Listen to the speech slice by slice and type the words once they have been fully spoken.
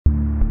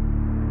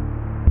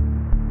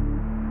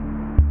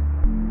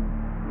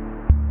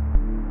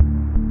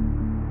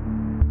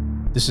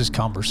This is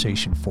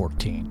Conversation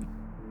 14.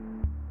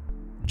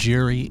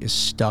 Jerry is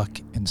stuck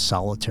in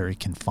solitary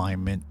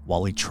confinement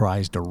while he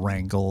tries to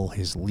wrangle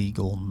his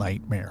legal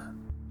nightmare.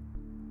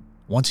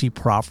 Once he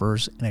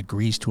proffers and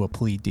agrees to a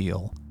plea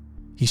deal,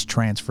 he's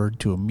transferred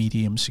to a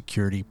medium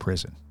security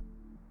prison.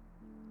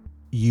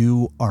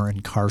 You are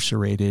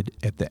incarcerated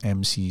at the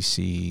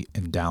MCC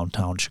in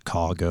downtown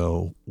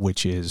Chicago,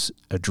 which is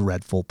a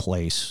dreadful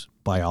place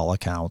by all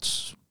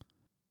accounts.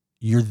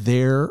 You're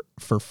there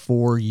for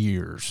 4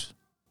 years.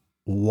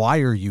 Why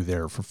are you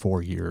there for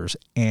 4 years?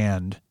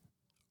 And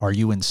are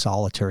you in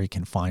solitary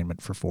confinement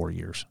for 4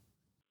 years?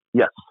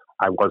 Yes,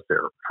 I was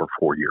there for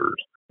 4 years.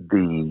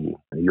 The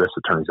U.S.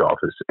 Attorney's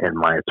Office and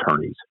my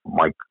attorneys,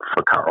 Mike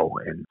Ficarro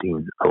and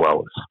Dean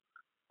Ellis,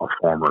 a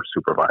former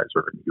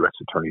supervisor in the U.S.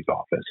 Attorney's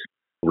Office,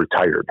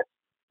 retired.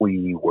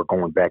 We were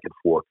going back and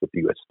forth with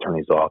the U.S.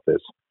 Attorney's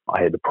Office.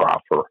 I had to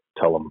proffer,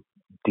 tell them,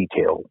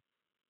 detail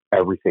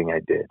everything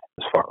I did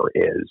as far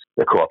as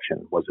the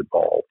corruption was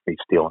involved, me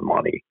stealing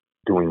money,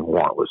 doing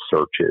warrantless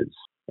searches.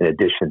 In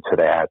addition to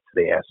that,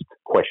 they asked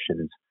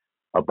questions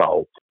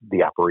about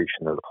the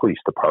operation of the police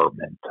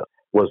department.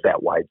 Was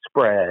that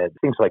widespread?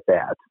 Things like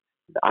that.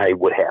 I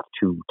would have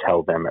to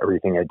tell them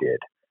everything I did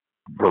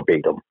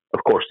verbatim.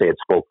 Of course, they had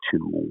spoke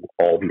to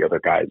all the other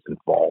guys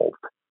involved,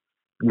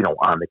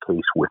 on the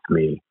case with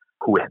me,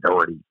 who had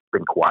already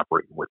been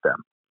cooperating with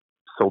them.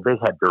 So they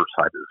had their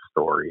side of the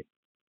story.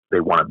 They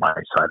wanted my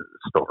side of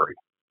the story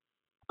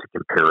to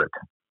compare it.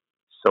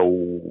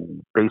 So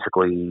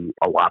basically,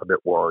 a lot of it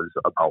was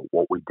about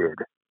what we did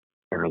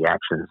and the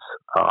actions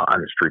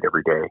on the street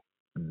every day.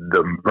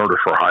 The murder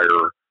for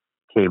hire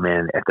came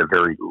in at the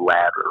very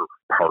latter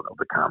part of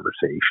the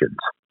conversations.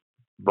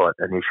 But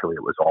initially,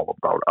 it was all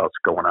about us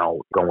going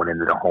out, going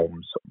into the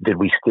homes. Did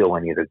we steal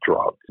any of the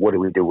drugs? What do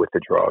we do with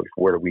the drugs?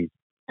 What do we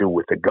do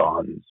with the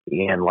guns?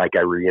 And like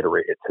I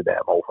reiterated to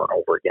them over and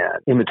over again,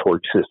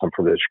 inventory system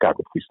for the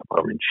Chicago Police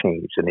Department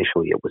changed.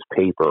 Initially, it was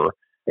paper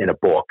in a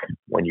book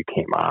when you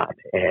came on,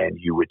 and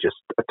you would just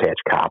attach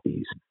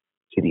copies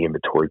to the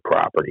inventory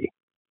property,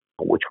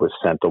 which was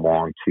sent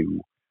along to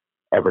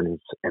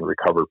evidence and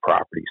recovered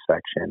property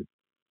section.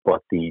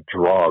 But the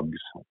drugs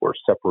were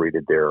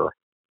separated there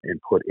and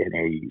put in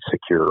a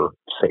secure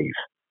safe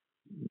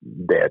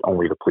that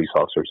only the police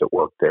officers that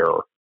worked there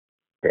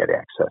had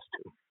access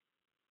to.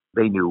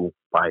 They knew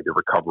by the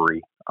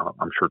recovery,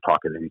 I'm sure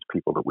talking to these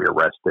people that we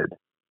arrested,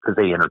 because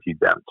they interviewed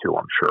them too,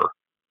 I'm sure.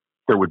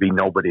 There would be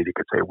nobody that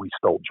could say we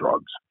stole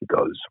drugs,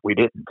 because we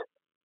didn't.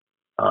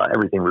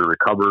 Everything we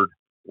recovered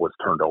was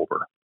turned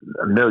over.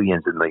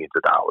 Millions and millions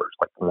of dollars.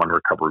 Like one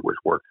recovery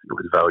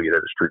was valued at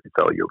a street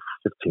value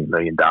of $15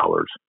 million.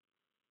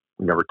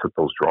 We never took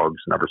those drugs,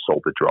 never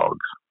sold the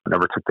drugs,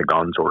 never took the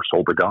guns or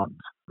sold the guns.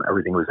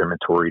 Everything was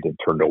inventoried and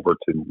turned over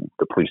to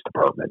the police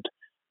department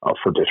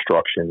for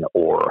destruction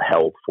or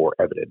held for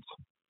evidence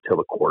till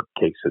the court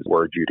cases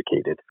were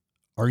adjudicated.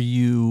 Are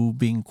you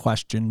being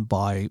questioned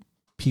by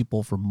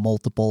people from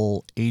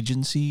multiple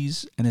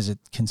agencies, and is it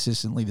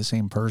consistently the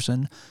same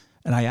person?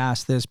 And I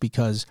ask this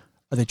because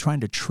are they trying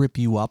to trip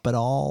you up at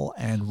all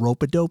and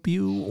rope-a-dope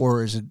you,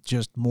 or is it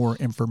just more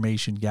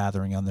information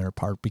gathering on their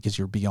part because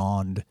you're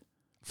beyond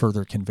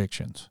further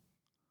convictions?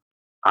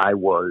 I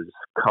was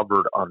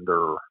covered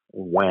under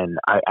when,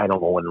 I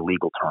don't know in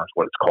legal terms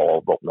what it's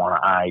called, but when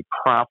I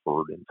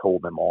proffered and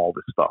told them all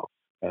the stuff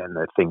and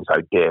the things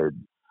I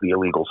did, the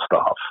illegal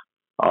stuff,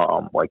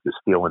 like the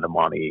stealing the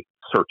money,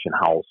 searching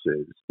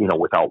houses,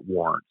 without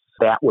warrants,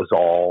 that was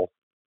all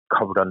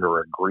covered under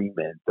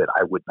agreement that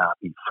I would not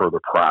be further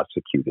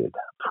prosecuted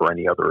for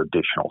any other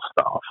additional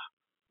stuff.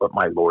 But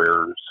my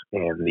lawyers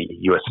and the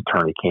U.S.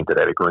 attorney came to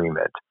that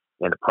agreement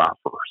in the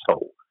proffer.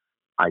 So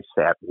I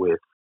sat with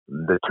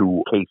the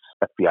two case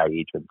FBI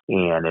agents,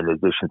 and in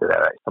addition to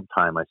that,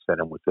 sometime I sat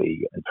in with a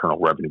Internal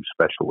Revenue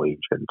Special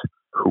Agent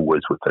who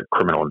was with the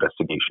Criminal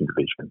Investigation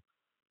Division,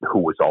 who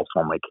was also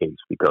on my case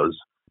because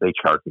they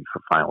charged me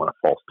for filing a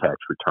false tax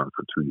return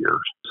for 2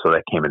 years. So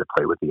that came into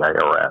play with the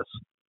IRS.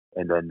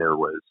 And then there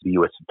was the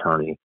U.S.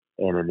 attorney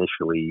and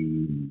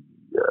initially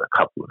a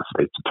couple of the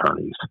state's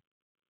attorneys,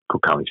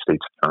 Cook County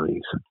state's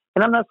attorneys.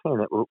 And I'm not saying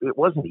that it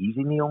wasn't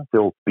easy, Neil,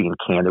 still being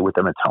candid with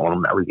them and telling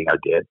them everything I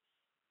did.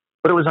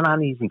 But it was an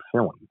uneasy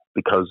feeling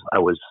because I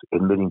was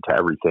admitting to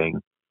everything.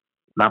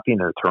 Not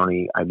being an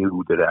attorney, I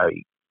knew that I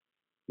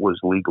was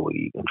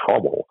legally in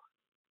trouble.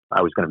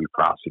 I was going to be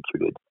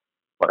prosecuted,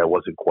 but I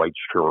wasn't quite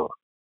sure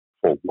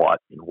for what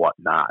and what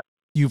not.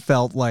 You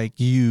felt like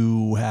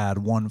you had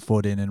 1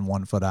 foot in and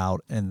 1 foot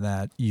out, and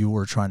that you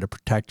were trying to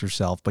protect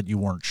yourself, but you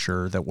weren't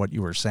sure that what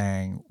you were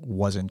saying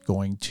wasn't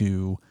going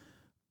to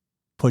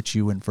put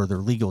you in further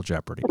legal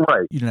jeopardy.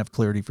 Right. You didn't have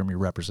clarity from your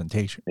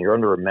representation. You're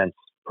under immense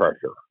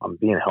pressure. I'm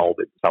being held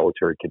in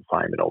solitary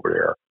confinement over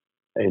there,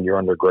 and you're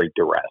under great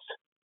duress.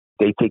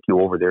 They take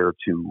you over there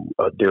to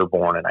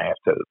Dearborn, and I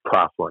have to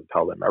proffer and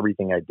tell them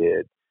everything I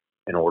did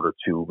in order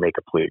to make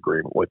a plea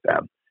agreement with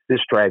them. This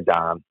dragged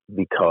on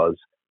because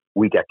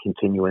we got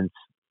continuance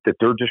at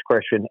their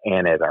discretion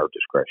and at our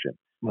discretion.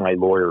 My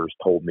lawyers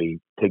told me,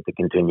 take the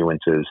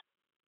continuances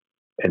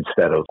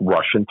instead of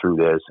rushing through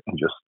this and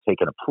just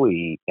taking a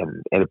plea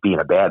and it being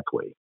a bad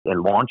plea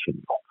and launching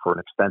me for an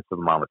extensive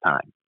amount of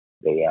time.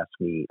 They asked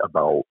me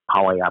about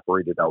how I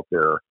operated out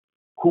there,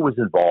 who was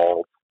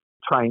involved,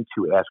 trying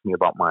to ask me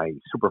about my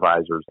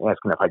supervisors,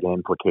 asking if I can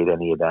implicate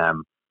any of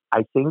them.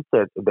 I think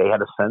that they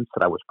had a sense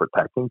that I was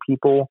protecting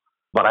people,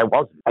 but I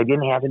wasn't. I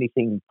didn't have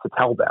anything to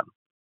tell them.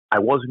 I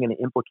wasn't going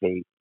to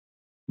implicate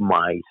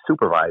my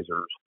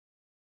supervisors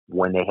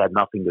when they had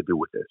nothing to do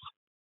with this.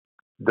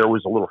 There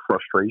was a little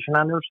frustration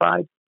on their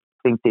side.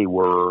 I think they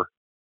were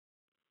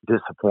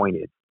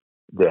disappointed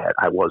that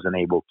I wasn't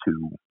able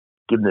to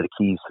give them the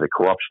keys to the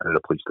corruption of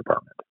the police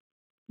department.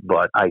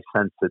 But I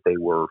sensed that they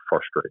were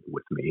frustrated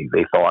with me.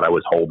 They thought I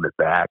was holding it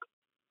back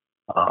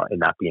and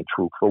not being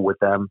truthful with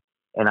them.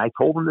 And I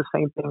told them the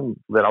same thing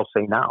that I'll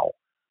say now.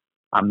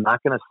 I'm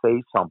not going to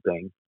say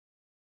something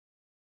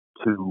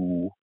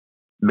to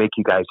make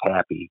you guys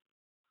happy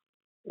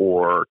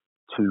or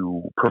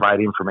to provide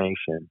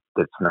information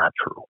that's not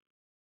true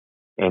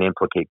and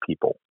implicate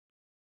people.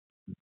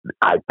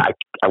 I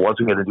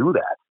wasn't going to do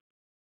that.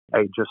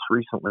 I just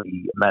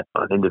recently met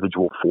an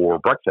individual for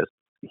breakfast.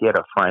 He had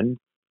a friend,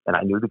 and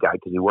I knew the guy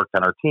because he worked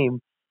on our team.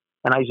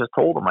 And I just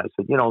told him, I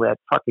said, that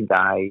fucking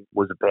guy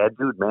was a bad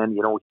dude, man.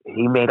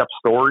 He made up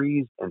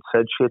stories and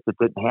said shit that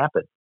didn't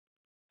happen.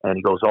 And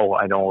he goes, oh,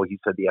 I know. He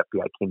said the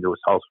FBI came to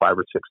his house 5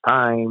 or 6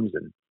 times.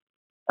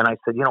 And I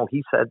said,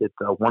 he said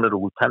that one of the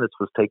lieutenants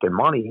was taking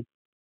money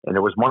and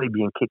there was money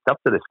being kicked up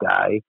to this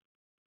guy.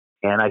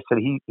 And I said,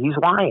 he's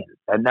lying.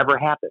 That never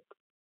happened.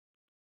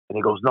 And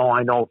he goes, no,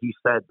 I know. He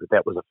said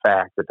that was a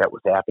fact, that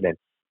was happening.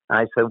 And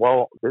I said,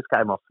 well, this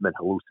guy must have been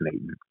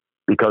hallucinating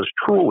because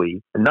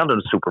truly none of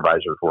the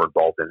supervisors were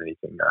involved in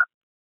anything there.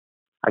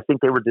 I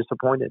think they were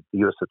disappointed, the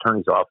U.S.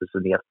 Attorney's Office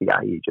and the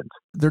FBI agents.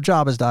 Their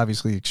job is to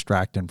obviously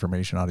extract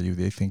information out of you.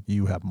 They think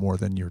you have more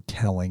than you're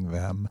telling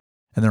them.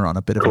 And they're on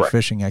a bit of a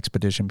fishing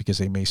expedition because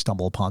they may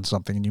stumble upon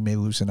something and you may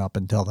loosen up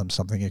and tell them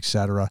something,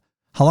 etc.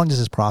 How long does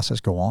this process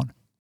go on?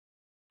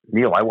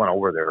 Neil, I went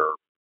over there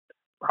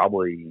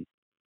probably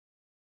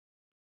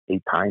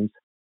 8 times,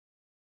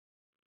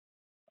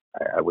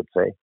 I would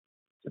say,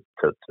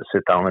 to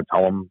sit down and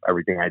tell them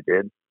everything I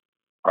did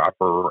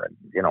proper. And,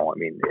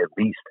 at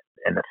least.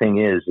 And the thing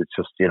is, it's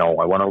just,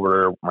 I went over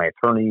there with my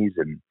attorneys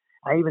and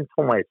I even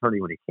told my attorney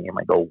when he came,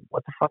 I go,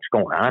 what the fuck's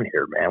going on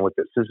here, man, with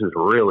this? This is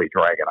really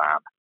dragging on.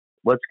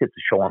 Let's get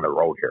the show on the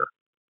road here.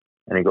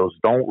 And he goes,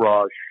 don't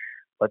rush.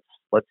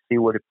 Let's see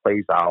what it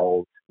plays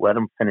out. Let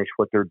them finish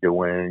what they're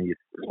doing.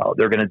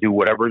 They're going to do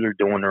whatever they're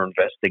doing, their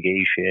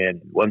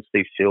investigation. Once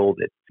they feel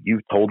that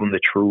you've told them the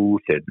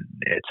truth and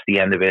it's the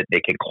end of it,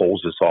 they can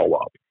close this all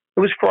up.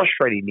 It was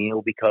frustrating,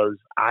 Neil, because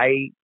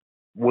I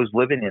was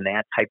living in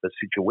that type of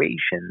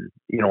situation,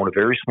 in a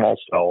very small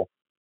cell,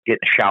 get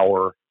in a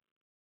shower,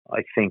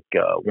 I think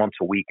once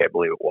a week, I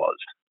believe it was.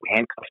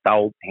 Handcuffed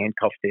out,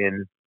 handcuffed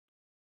in,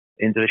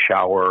 into the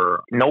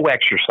shower, no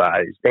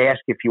exercise. They ask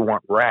if you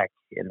want rec,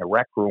 and the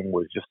rec room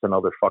was just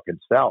another fucking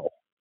cell.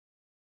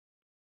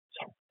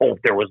 So,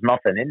 there was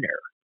nothing in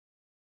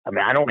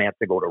there. I don't have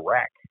to go to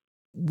rec.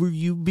 Were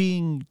you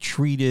being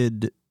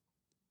treated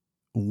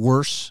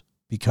worse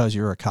because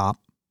you're a cop?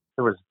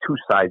 There was 2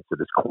 sides to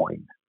this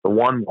coin. The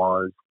one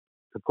was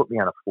to put me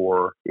on a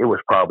floor. It was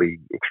probably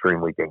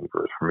extremely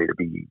dangerous for me to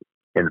be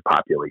in the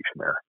population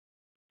there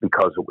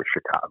because it was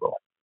Chicago.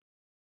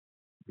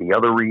 The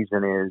other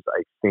reason is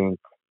I think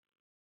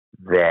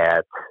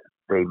that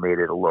they made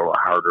it a little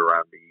harder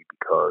on me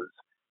because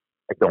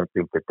I don't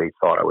think that they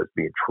thought I was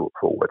being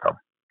truthful with them.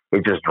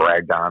 It just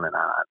dragged on and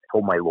on. I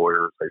told my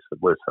lawyers, I said,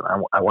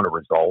 listen, I want to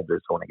resolve this.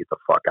 I want to get the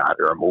fuck out of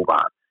here and move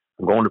on.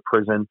 I'm going to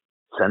prison.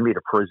 Send me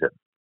to prison.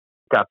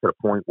 Got to the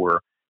point where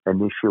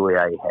initially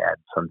I had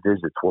some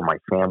visits where my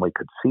family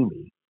could see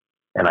me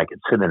and I could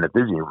sit in the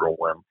visiting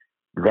room.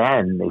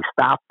 Then they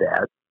stopped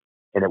that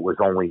and it was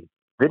only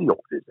video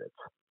visits.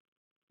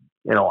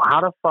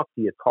 How the fuck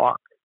do you talk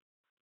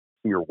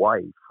to your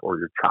wife or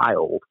your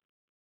child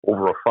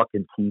over a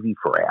fucking TV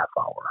for a half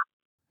hour?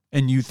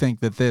 And you think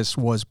that this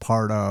was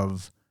part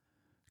of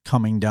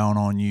coming down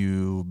on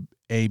you,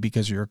 A,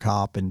 because you're a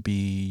cop, and B,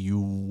 you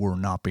were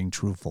not being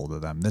truthful to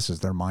them. This is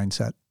their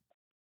mindset?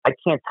 I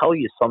can't tell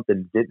you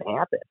something didn't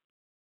happen.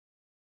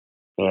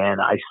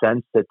 And I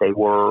sensed that they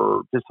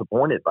were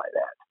disappointed by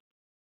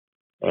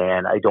that.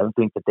 And I don't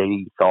think that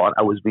they thought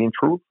I was being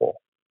truthful.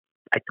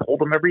 I told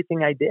them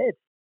everything I did.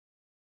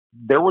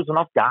 There was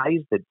enough guys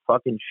that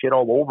fucking shit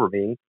all over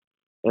me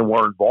and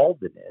were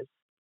involved in this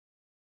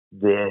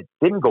that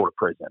didn't go to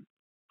prison.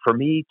 For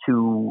me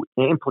to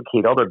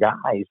implicate other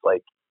guys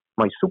like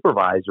my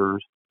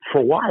supervisors,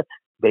 for what?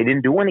 They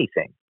didn't do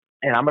anything.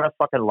 And I'm going to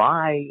fucking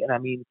lie.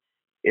 And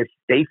if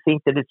they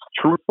think that it's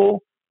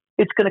truthful,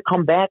 it's going to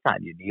come back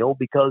on you, Neil,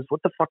 because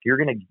what the fuck, you're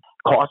going to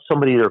cost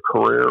somebody their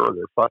career or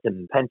their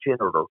fucking pension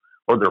or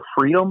their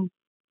freedom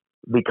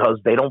because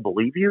they don't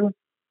believe you?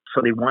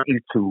 So they want you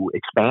to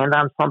expand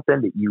on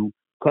something that you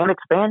can't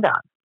expand on.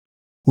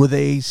 Were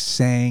they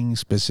saying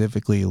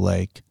specifically,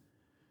 like,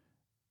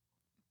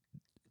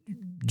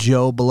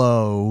 Joe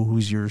Blow,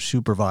 who's your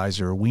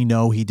supervisor, we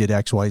know he did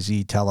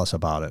XYZ, tell us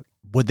about it.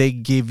 Would they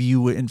give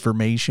you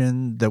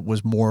information that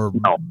was more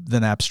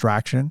than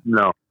abstraction?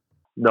 No,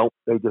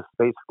 they just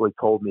basically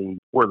told me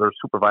we're their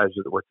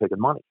supervisors that were taking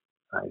money.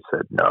 I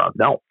said,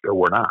 no,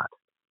 we're not.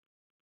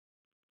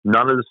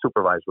 None of the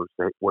supervisors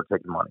were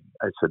taking money.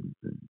 I said,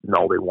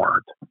 no, they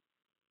weren't.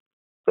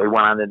 They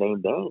went on to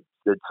name names.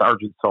 Did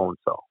Sergeant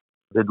so-and-so?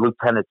 Did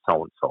Lieutenant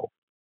so-and-so?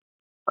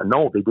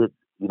 No, they didn't.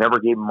 You never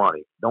gave them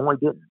money. No, I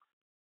didn't.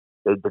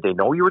 Did they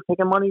know you were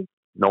taking money?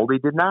 No, they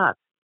did not.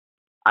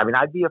 I mean,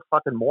 I'd be a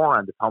fucking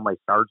moron to tell my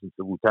sergeants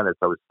and lieutenants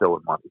I was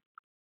stealing money.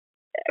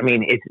 I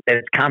mean,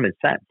 it's common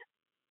sense.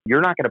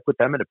 You're not going to put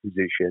them in a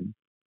position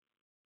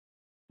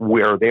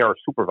where they are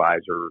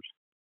supervisors.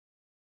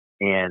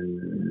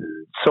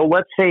 And so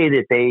let's say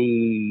that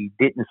they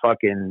didn't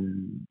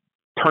fucking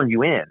turn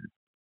you in.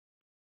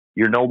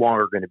 You're no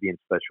longer going to be in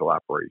special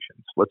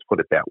operations. Let's put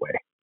it that way.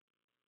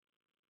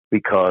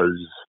 Because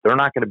they're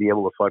not going to be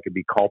able to fucking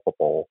be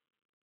culpable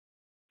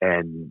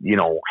and,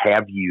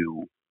 have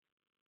you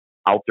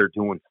out there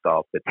doing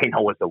stuff that they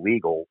know is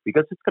illegal,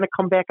 because it's going to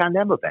come back on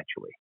them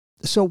eventually.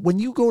 So when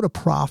you go to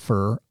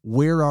proffer,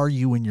 where are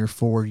you in your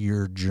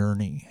 4-year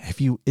journey?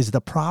 Is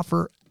the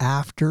proffer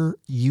after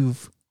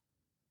you've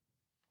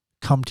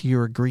come to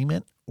your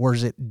agreement, or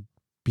is it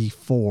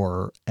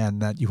before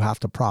and that you have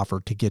to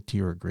proffer to get to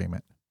your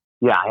agreement?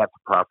 Yeah, I have to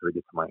proffer to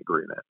get to my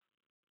agreement.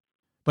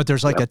 But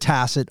there's like a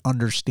tacit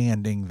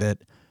understanding that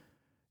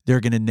they're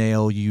going to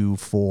nail you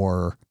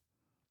for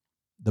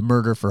the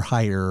murder for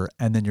hire,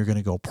 and then you're going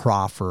to go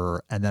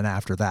proffer, and then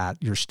after that,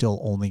 you're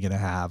still only going to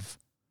have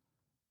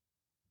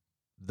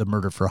the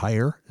murder for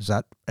hire. Is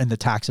that, and the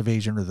tax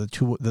evasion, or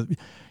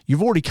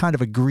you've already kind of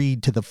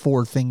agreed to the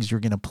 4 things you're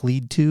going to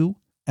plead to,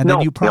 and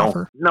then you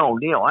proffer? No,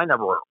 Neil, I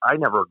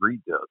never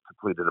agreed to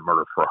plead to the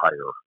murder for hire.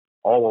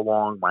 All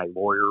along, my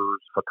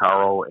lawyers,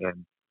 Vaccaro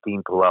and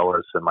Dean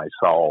Palelis and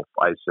myself,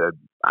 I said,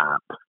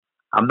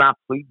 I'm not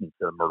pleading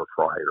to the murder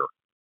for hire,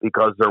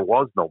 because there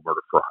was no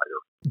murder for hire.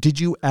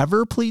 Did you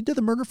ever plead to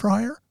the murder for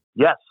hire?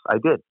 Yes, I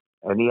did.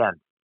 In the end,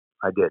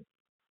 I did.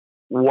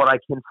 What I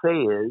can say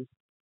is,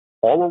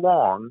 all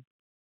along,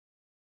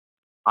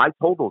 I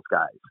told those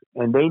guys,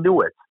 and they knew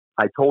it.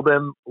 I told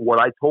them, what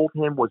I told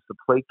him was to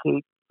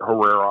placate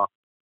Herrera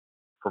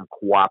from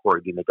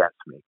cooperating against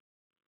me.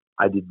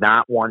 I did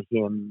not want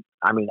him.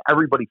 I mean,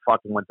 everybody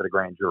fucking went to the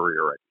grand jury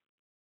already.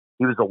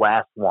 He was the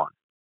last one.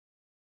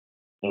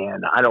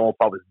 And I don't know if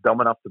I was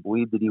dumb enough to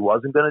believe that he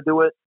wasn't going to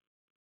do it.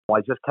 I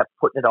just kept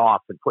putting it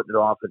off and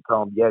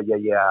telling him, yeah,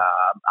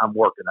 I'm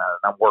working on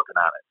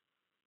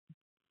it.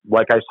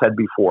 Like I said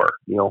before,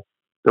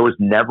 there was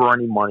never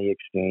any money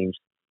exchanged.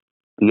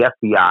 The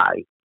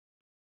FBI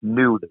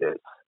knew this.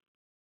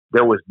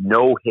 There was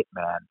no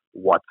hitman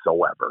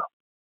whatsoever.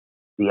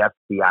 The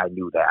FBI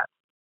knew that,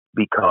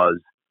 because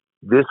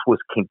this was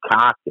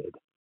concocted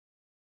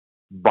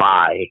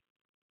by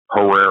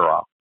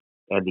Herrera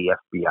and the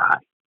FBI,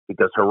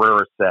 because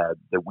Herrera said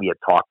that we had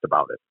talked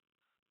about it.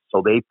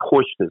 So they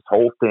pushed this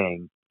whole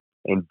thing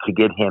and to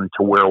get him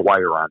to wear a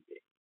wire on me,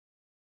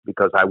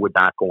 because I would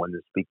not go in to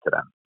speak to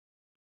them.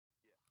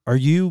 Are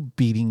you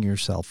beating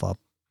yourself up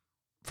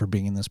for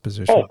being in this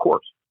position? Oh, of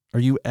course. Are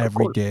you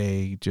every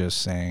day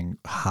just saying,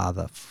 how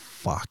the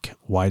fuck,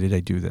 why did I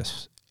do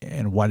this?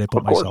 And why did I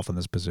put myself in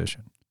this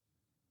position?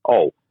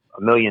 Oh,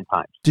 1,000,000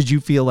 times. Did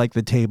you feel like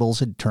the tables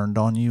had turned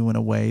on you in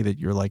a way that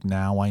you're like,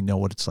 now I know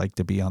what it's like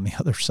to be on the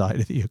other side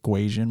of the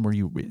equation?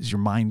 Does your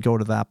mind go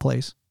to that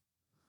place?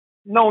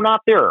 No, not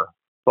there.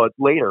 But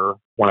later,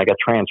 when I got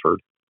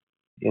transferred,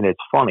 and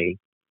it's funny,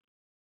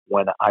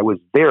 when I was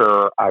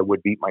there, I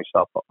would beat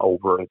myself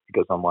over it,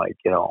 because I'm like,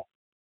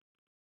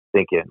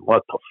 thinking,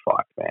 what the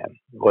fuck, man?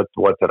 What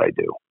did I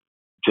do?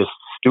 Just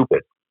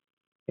stupid.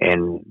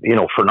 And,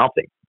 for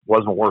nothing.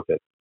 Wasn't worth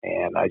it.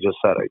 And I just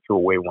said I threw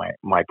away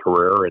my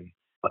career and,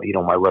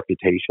 my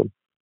reputation,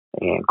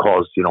 and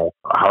caused, a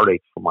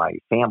heartache for my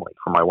family,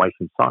 for my wife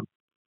and son.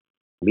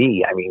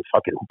 Me, I mean,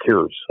 fucking who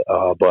cares?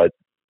 But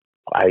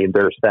I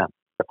embarrassed them.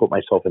 I put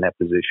myself in that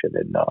position,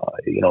 and,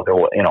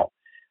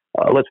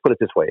 let's put it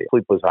this way.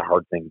 Sleep was a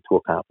hard thing to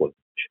accomplish,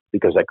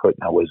 because I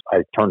couldn't.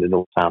 I turned into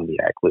a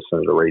insomniac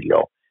listening to the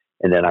radio,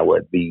 and then I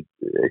would be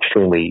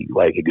extremely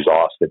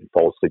exhausted and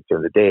fall asleep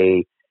during the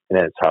day, and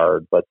then it's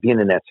hard. But being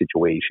in that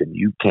situation,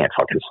 you can't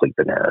fucking sleep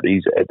in there.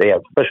 They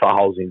have special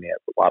housing. They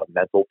have a lot of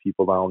mental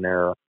people down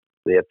there.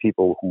 They have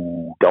people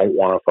who don't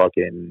want to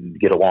fucking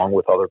get along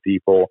with other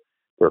people.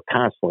 They're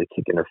constantly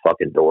kicking their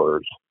fucking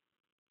doors.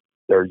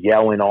 They're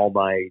yelling all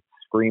night,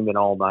 screaming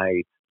all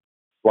night,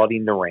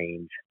 flooding the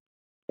range.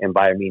 And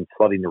by I mean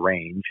flooding the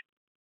range,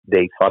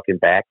 they fucking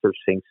back their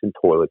sinks and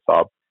toilets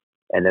up.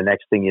 And the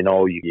next thing you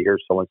know, you hear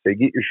someone say,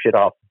 get your shit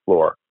off the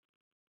floor.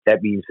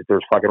 That means that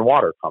there's fucking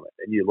water coming.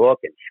 And you look,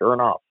 and sure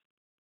enough,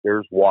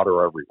 there's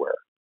water everywhere.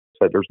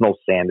 So there's no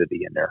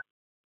sanity in there,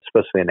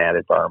 especially in that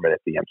environment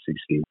at the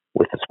MCC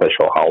with the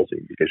special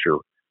housing, because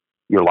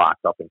you're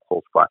locked up in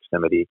close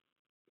proximity.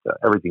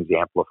 Everything's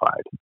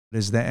amplified.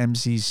 Is the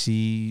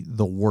MCC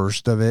the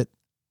worst of it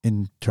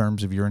in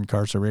terms of your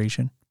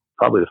incarceration?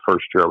 Probably the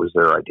first year I was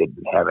there, I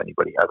didn't have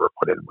anybody ever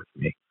put in with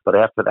me. But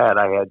after that,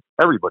 I had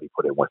everybody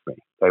put in with me.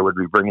 They would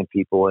be bringing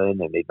people in,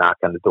 and they'd knock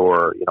on the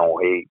door,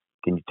 hey,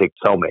 can you take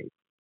cellmate?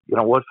 You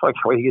know, what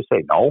fucking way do you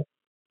say no?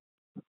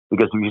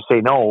 Because if you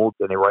say no,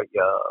 then they write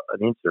you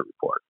an incident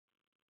report.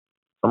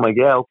 I'm like,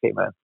 yeah, okay,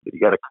 man. You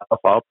got to cuff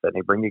up. Then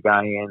they bring the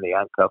guy in, they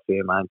uncuff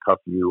him, uncuff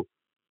you.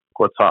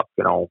 What's up?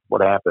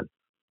 What happened?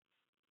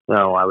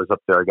 I was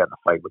up there, I got in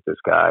a fight with this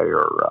guy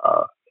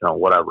or,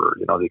 whatever.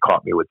 They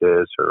caught me with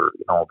this or,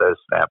 this,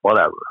 that,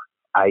 whatever.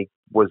 I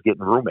was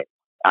getting roommates.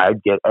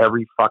 I'd get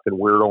every fucking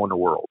weirdo in the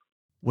world.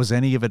 Was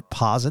any of it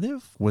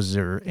positive? Was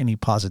there any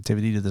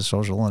positivity to the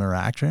social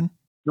interaction?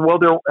 Well,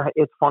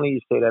 it's funny you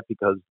say that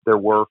because there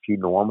were a few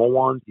normal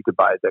ones. You could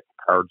buy a deck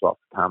of cards off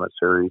the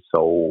commissary.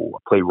 So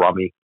play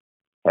rummy,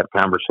 have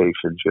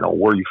conversations.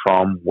 Where are you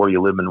from? Where are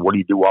you living? What do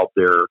you do out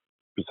there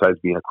besides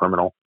being a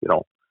criminal?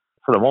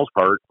 For the most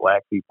part,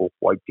 black people,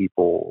 white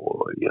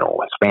people,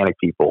 Hispanic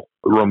people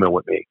room in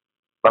with me.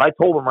 But I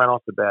told them right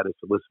off the bat, I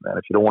said, listen, man,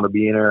 if you don't want to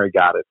be in there, I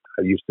got it.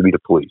 I used to be the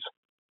police.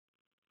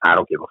 I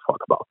don't give a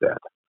fuck about that.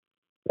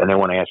 And they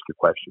want to ask you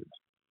questions.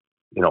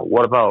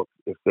 What about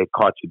if they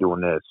caught you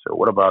doing this? Or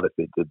what about if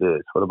they did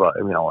this? What about,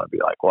 I want to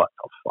be like, what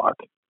the fuck?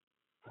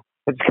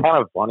 It's kind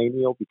of funny,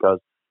 Neil, because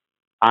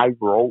I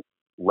wrote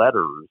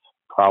letters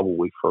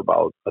probably for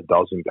about a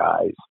dozen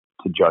guys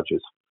to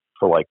judges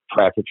for like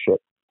traffic shit,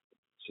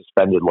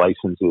 suspended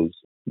licenses,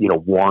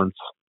 warrants,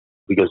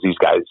 because these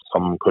guys,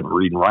 some of them couldn't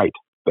read and write.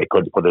 They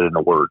couldn't put it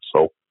into words.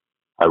 So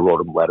I wrote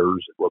them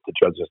letters, wrote the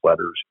judges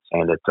letters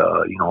saying that,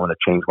 and it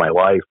changed my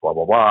life, blah,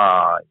 blah,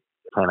 blah. I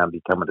plan on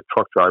becoming a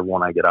truck driver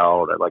when I get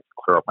out. I'd like to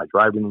clear up my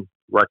driving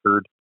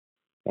record.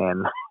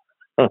 And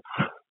and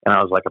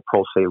I was like a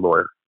pro se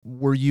lawyer.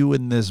 Were you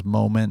in this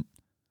moment,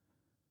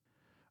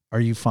 are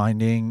you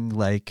finding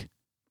like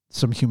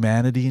some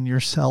humanity in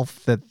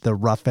yourself that the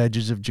rough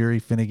edges of Jerry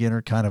Finnegan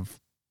are kind of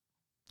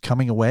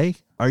coming away?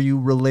 Are you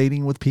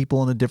relating with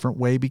people in a different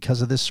way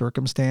because of this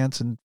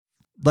circumstance and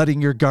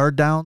letting your guard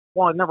down?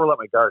 Well, I never let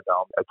my guard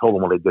down. I told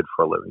them what I did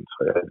for a living,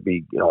 so I had to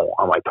be,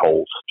 on my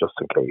toes just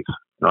in case.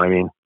 You know what I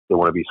mean? They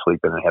want to be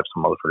sleeping and have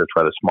some motherfucker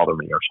try to smother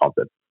me or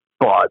something.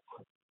 But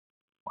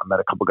I met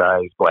a couple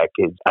guys, black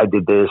kids. I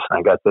did this and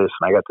I got this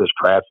and I got this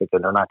traffic,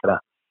 and they're not going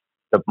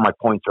to, my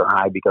points are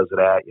high because of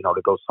that,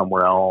 to go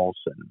somewhere else.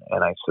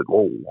 And I said,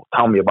 well,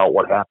 tell me about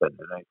what happened.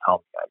 And they tell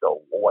me, I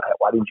go, well,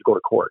 why didn't you go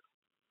to court?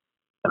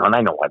 And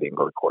I know I didn't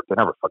go to court. They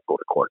never fucking go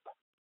to court.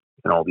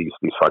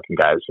 These fucking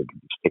guys that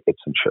get these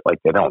tickets and shit like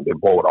they don't. They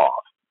blow it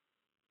off.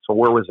 So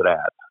where was it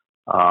at?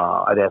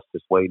 I'd asked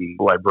this lady,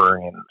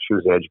 librarian, she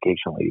was the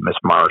education lady, Miss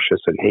Marsh. I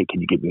said, hey,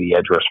 can you give me the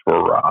address for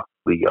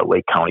the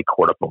Lake County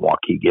Court up in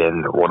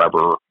Waukegan or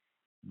whatever,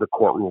 the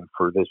courtroom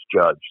for this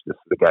judge? This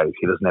is the guy.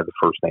 He doesn't have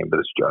the first name, but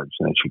this judge.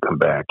 And then she'd come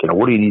back.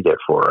 What do you need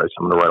that for? I said,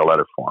 I'm going to write a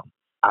letter for him.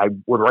 I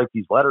would write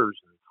these letters,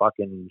 and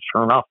fucking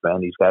sure enough, man,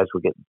 these guys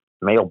would get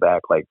mail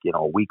back like,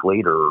 a week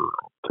later,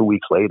 2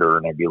 weeks later,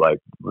 and they'd be like,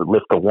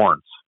 lift the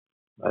warrants.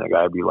 And the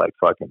guy would be like,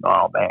 fucking,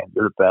 oh man,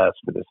 you're the best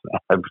for this, man.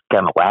 I just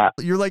kind of laugh.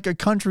 You're like a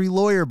country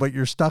lawyer, but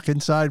you're stuck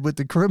inside with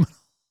the criminal.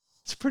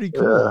 It's pretty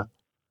cool.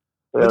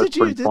 Yeah,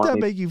 did that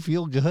make you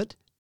feel good?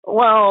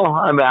 Well,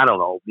 I mean, I don't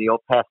know.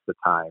 Past the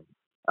time.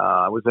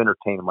 I was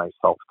entertaining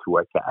myself too,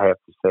 I have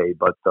to say.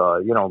 But,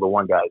 the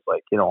one guy's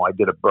like, I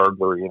did a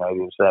burglary, and I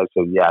said,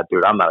 yeah,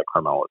 dude, I'm not a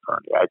criminal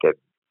attorney. I could,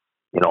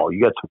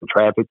 you got some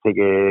traffic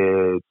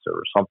tickets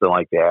or something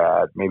like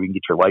that. Maybe you can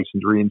get your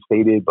license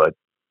reinstated. But,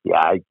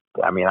 yeah,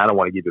 I mean, I don't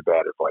want to give you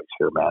bad advice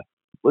here, man.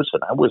 Listen,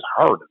 I was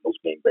hard in those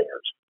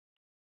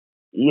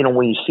gangbangers.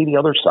 When you see the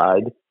other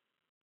side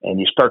and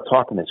you start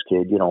talking to this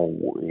kid,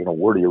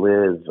 where do you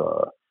live?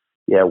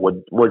 Yeah,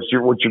 what's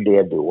your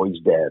dad do? Well,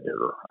 he's dead,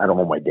 or I don't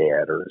know my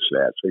dad, or this,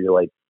 that. So you're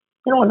like,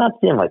 I'm not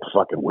being like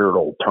fucking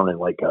weirdo, turning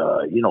like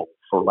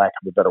for lack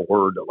of a better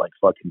word, to like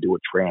fucking do a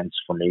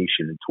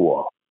transformation into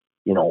a,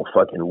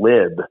 fucking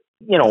lib.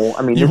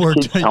 I mean, this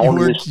kid's telling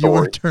me this story. You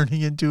were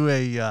turning into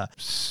a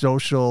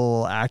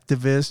social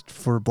activist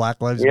for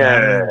Black Lives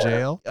Matter in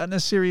jail. On a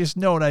serious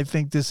note, I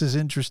think this is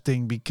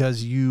interesting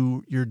because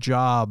your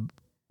job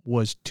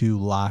was to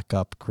lock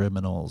up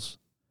criminals.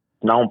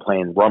 Now I'm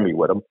playing rummy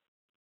with them.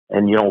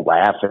 And,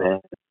 laughing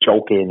and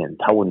joking and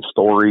telling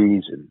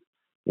stories and,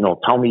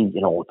 tell me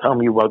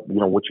about,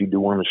 what you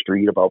do on the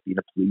street about being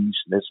a police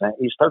and this and that.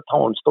 You start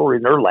telling stories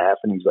and they're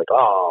laughing. He's like,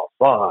 oh,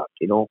 fuck,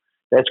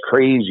 that's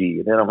crazy.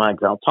 And then I'm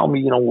like, now tell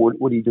me,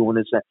 what are you doing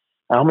this and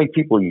that? How many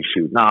people you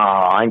shoot? Nah,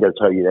 I ain't going to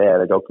tell you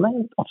that. I go,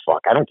 man, oh,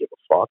 fuck, I don't give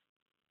a fuck.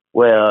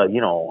 Well,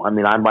 I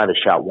mean, I might have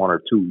shot one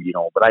or two,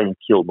 but I didn't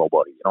kill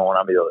nobody, and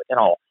I mean,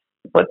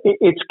 but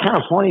it's kind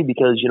of funny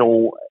because,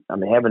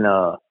 I'm having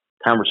a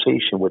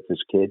conversation with this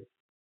kid,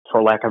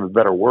 for lack of a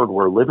better word.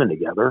 We're living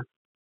together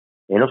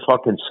in a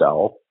fucking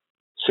cell,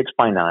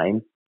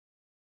 6x9,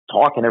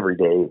 talking every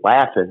day,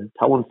 laughing,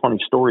 telling funny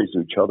stories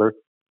to each other.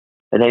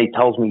 And then he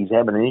tells me he's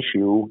having an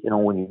issue,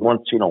 when he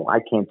wants, I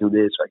can't do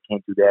this, I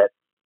can't do that.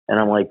 And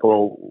I'm like,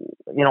 well,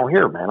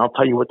 here, man, I'll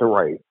tell you what to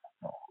write.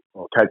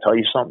 Well, can I tell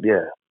you something?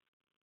 Yeah.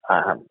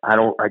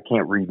 I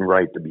can't read and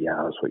write, to be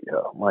honest with you.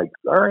 I'm like,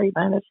 all right,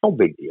 man, it's no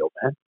big deal,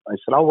 man. I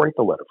said, I'll write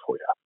the letter for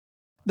you.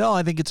 No,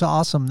 I think it's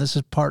awesome. This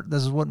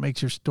is what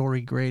makes your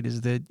story great,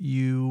 is that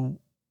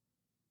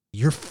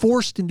you're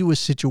forced into a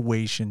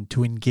situation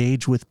to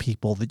engage with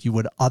people that you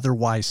would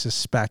otherwise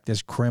suspect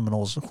as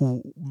criminals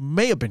who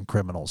may have been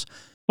criminals.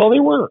 Well, they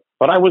were,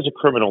 but I was a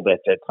criminal at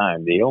that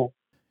time, Neil.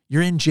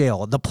 You're in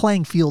jail. The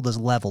playing field is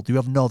leveled. You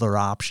have no other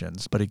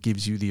options, but it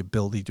gives you the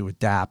ability to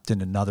adapt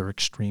in another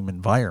extreme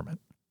environment.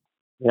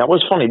 Yeah, it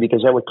was funny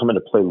because that would come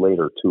into play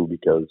later, too,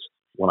 because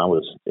when I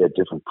was at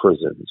different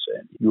prisons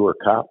and you were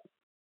a cop,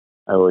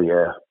 oh,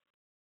 yeah,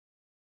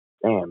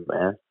 damn,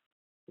 man.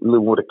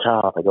 Living with a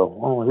cop, I go,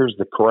 oh, here's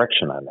the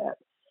correction on that.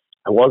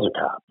 I was a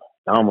cop.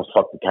 Now I'm a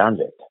fucking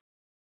convict.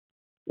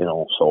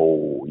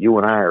 So you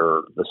and I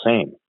are the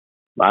same.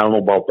 I don't know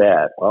about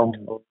that. Well,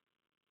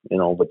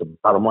 but the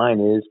bottom line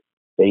is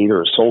they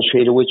either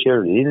associated with you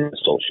or they didn't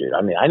associate.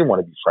 I mean, I didn't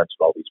want to be friends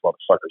with all these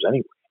motherfuckers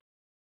anyway.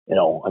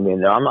 I'm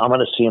going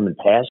to see them in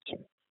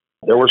passing.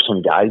 There were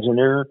some guys in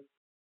there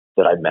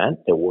that I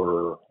met that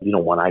were,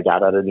 when I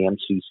got out of the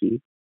MCC,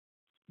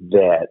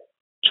 that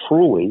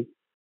truly,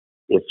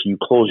 if you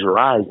close your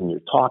eyes and you're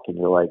talking,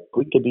 you're like,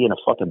 we could be in a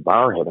fucking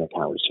bar having a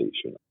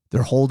conversation.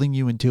 They're holding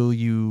you until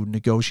you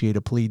negotiate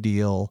a plea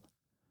deal.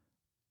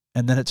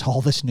 And then it's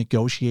all this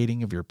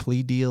negotiating of your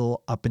plea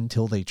deal up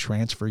until they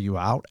transfer you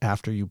out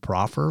after you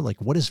proffer.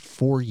 Like, what is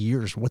 4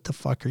 years? What the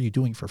fuck are you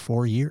doing for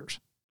 4 years?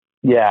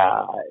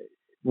 Yeah,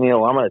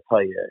 Neil, I'm going to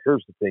tell you,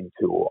 here's the thing,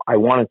 too. I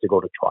wanted to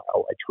go to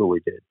trial. I truly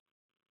did.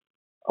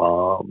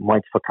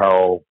 Mike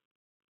Ficarro,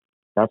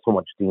 not so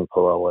much Dean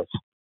Paulelis.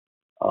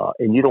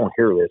 And you don't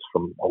hear this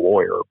from a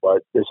lawyer,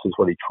 but this is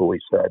what he truly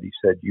said. He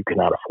said, you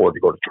cannot afford to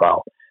go to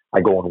trial.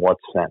 I go, in what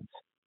sense?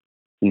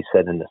 He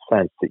said, in the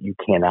sense that you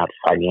cannot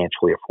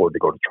financially afford to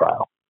go to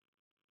trial.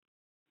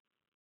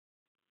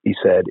 He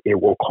said,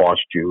 it will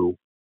cost you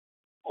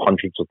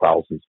hundreds of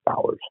thousands of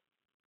dollars.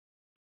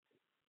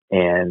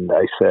 And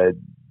I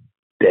said,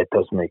 that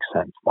doesn't make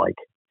sense, Mike.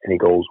 And he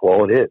goes,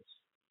 well, it is,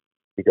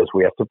 because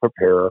we have to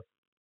prepare, and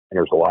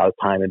there's a lot of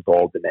time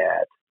involved in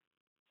that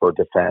for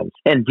defense.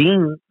 And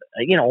Dean,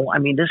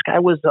 this guy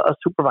was a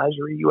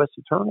supervisory U.S.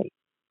 attorney.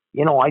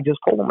 I just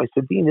told him, I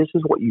said, Dean, this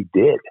is what you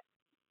did.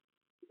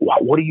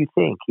 What do you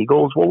think? He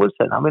goes, well,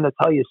 listen, I'm going to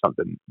tell you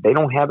something. They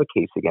don't have a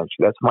case against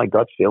you. That's my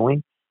gut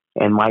feeling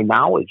and my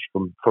knowledge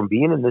from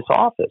being in this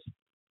office.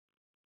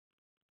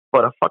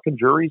 But a fucking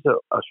jury's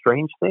a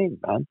strange thing,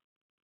 man.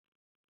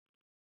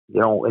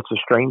 It's a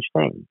strange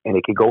thing, and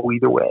it could go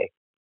either way.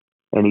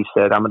 And he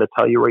said, I'm going to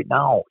tell you right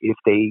now, if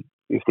they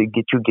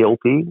get you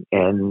guilty,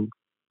 and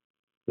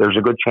there's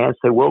a good chance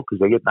they will because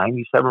they get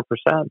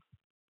 97%,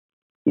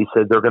 he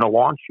said, they're going to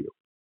launch you.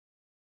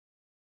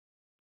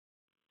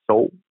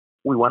 So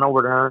we went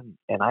over there,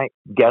 and I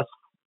guess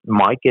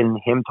Mike and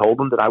him told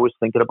him that I was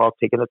thinking about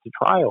taking it to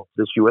trial.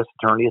 This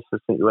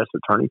assistant U.S.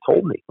 attorney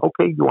told me,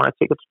 okay, you want to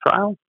take it to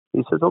trial?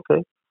 He says,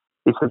 okay.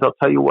 He says, I'll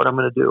tell you what I'm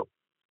going to do.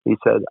 He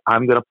said,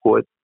 I'm going to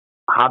put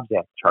Hobbs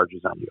Act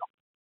charges on you.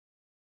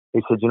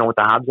 He said, you know what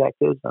the Hobbs Act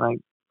is? And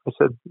I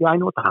said, yeah, I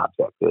know what the Hobbs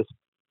Act is.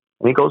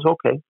 And he goes,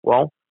 okay,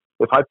 well,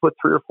 if I put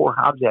 3 or 4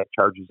 Hobbs Act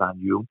charges on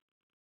you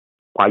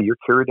while you're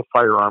carried a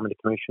firearm in the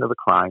commission of a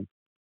crime,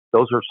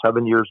 those are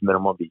 7 years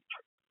minimum each.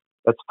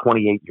 That's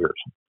 28 years.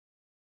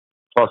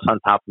 Plus on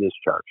top of this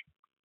charge.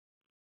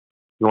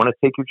 You want to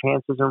take your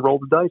chances and roll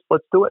the dice?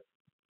 Let's do it.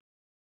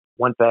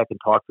 Went back and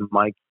talked to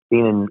Mike.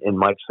 Dean and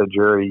Mike said,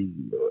 Jerry,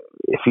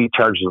 if he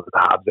charges with the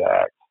Hobbs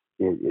Act,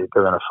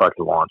 they're going to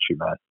fucking launch you,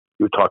 man.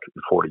 You're talking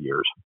 40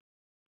 years.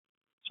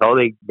 So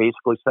they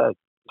basically said,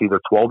 it's either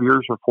 12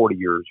 years or 40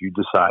 years. You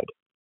decide.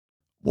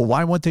 Well,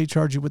 why wouldn't they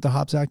charge you with the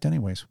Hobbs Act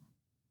anyways?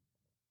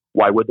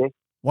 Why would they?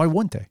 Why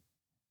wouldn't they?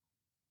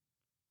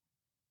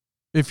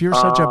 If you're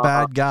such a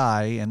bad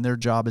guy and their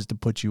job is to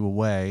put you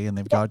away and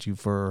they've got you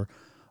for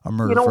a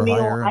murder for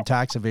hire and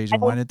tax evasion,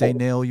 why didn't they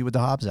nail you with the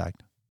Hobbs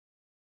Act?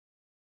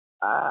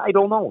 I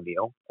don't know,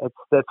 Neil.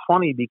 That's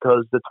funny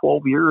because the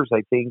 12 years,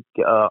 I think,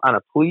 on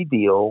a plea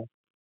deal,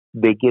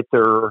 they get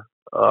their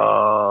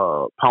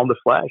pound of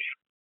flesh.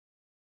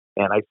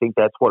 And I think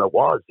that's what it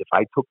was. If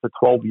I took the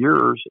 12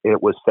 years,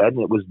 it was said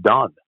and it was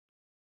done.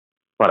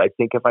 But I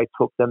think if I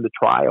took them to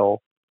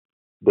trial,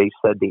 they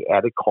said the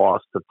added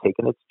cost of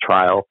taking it to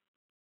trial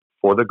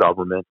for the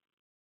government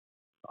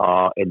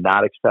and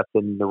not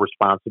accepting the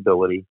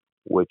responsibility,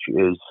 which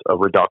is a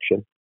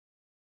reduction.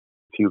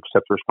 If you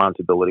accept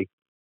responsibility,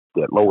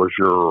 that lowers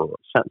your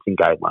sentencing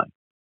guideline.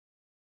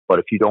 But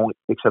if you don't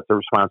accept the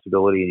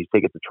responsibility and you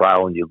take it to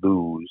trial and you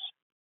lose,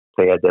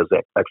 say add those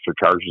extra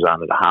charges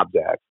onto the Hobbs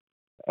Act.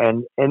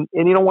 And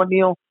you know what,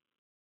 Neil?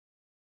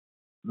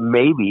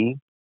 Maybe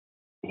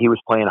he was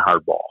playing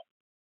hardball.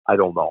 I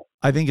don't know.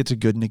 I think it's a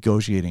good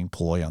negotiating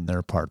ploy on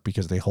their part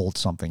because they hold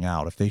something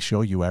out. If they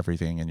show you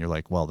everything and you're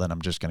like, well, then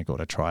I'm just going to go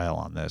to trial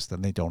on this,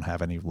 then they don't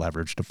have any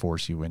leverage to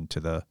force you into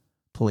the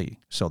plea.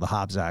 So the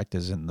Hobbs Act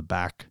is in the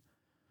back,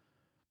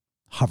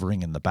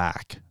 hovering in the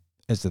back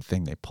as the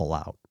thing they pull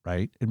out,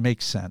 right? It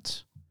makes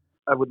sense.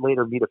 I would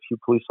later meet a few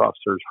police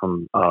officers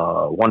from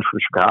one from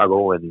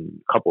Chicago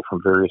and a couple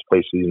from various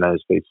places in the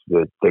United States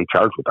that they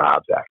charged with the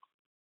Hobbs Act.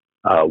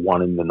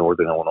 One in the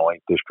Northern Illinois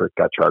district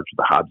got charged with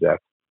the Hobbs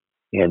Act,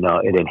 and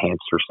it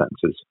enhanced their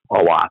sentences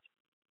a lot.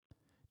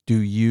 Do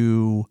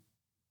you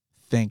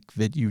think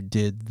that you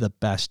did the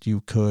best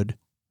you could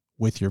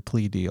with your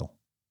plea deal?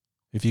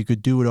 If you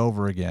could do it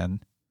over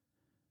again,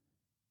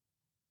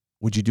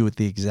 would you do it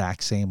the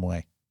exact same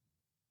way?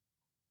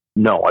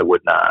 No, I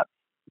would not.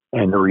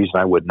 And the reason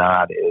I would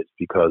not is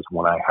because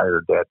when I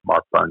hired that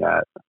Mark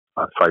Barnett,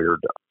 I fired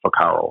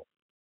Vaccaro.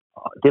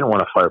 I didn't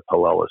want to fire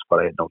Palelis, but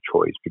I had no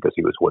choice because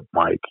he was with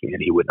Mike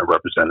and he wouldn't have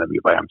represented me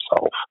by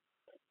himself.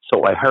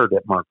 So I hired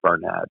that Mark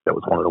Barnett. That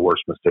was one of the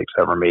worst mistakes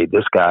I ever made.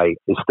 This guy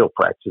is still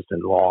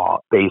practicing law.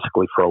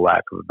 Basically, for a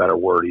lack of a better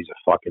word, he's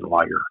a fucking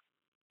liar.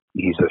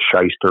 He's a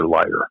shyster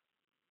liar.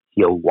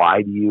 He'll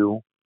lie to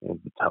you and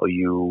tell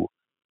you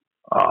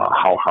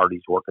how hard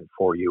he's working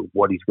for you,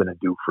 what he's going to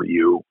do for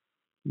you.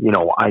 You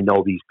know, I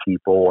know these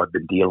people. I've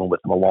been dealing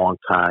with them a long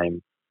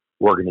time.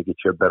 We're going to get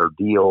you a better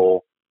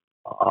deal.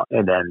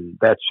 And then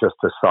that's just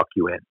to suck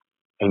you in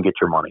and get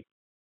your money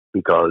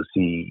because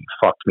he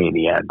fucked me in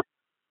the end.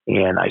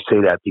 And I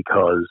say that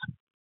because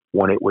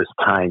when it was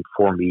time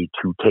for me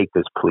to take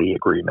this plea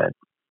agreement,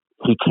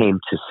 he came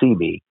to see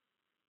me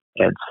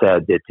and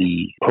said that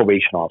the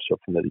probation officer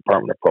from the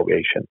Department of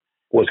Probation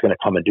was going to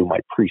come and do my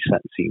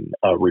pre-sentencing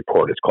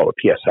report. It's called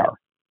a PSR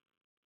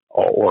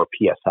or a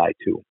PSI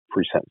too,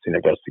 pre-sentencing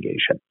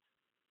investigation.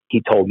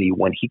 He told me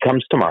when he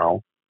comes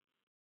tomorrow,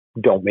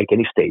 don't make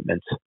any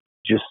statements.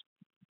 Just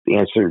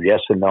answer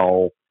yes and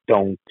no.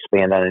 Don't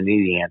expand on any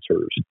of the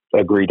answers.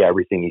 Agree to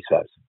everything he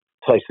says.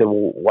 So I said,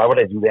 well, why would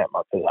I do that,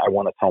 Mark? Because I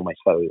want to tell my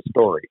side of the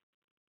story.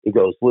 He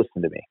goes,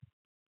 listen to me.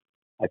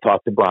 I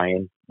talked to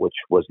Brian, which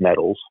was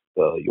Nettles,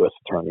 the U.S.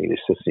 attorney, the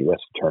assistant U.S.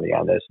 attorney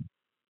on this.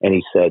 And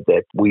he said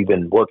that we've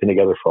been working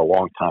together for a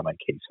long time on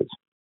cases.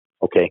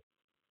 Okay.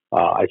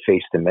 I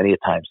faced him many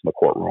times in the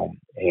courtroom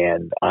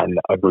and on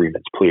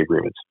agreements, plea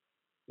agreements.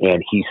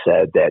 And he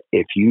said that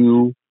if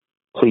you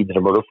plead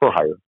to murder for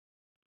hire,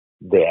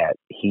 that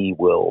he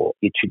will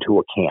get you to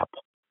a camp.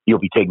 You'll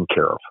be taken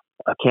care of.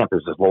 A camp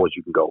is as low as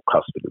you can go,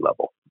 custody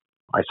level.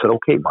 I said,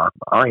 okay, Mark.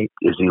 All right.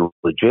 Is he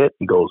legit?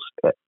 He goes,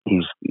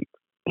 he's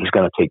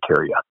going to take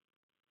care of you.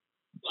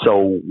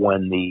 So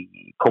when the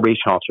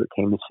probation officer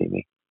came to see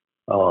me,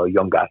 a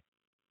young guy,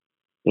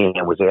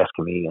 and was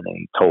asking me, and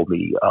he told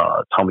me,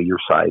 tell me your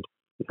side,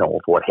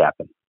 of what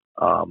happened.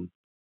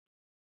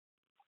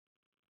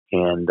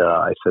 And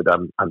I said,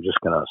 I'm just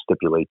going to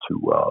stipulate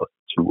to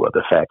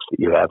the facts that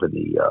you have in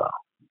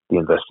the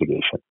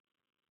investigation.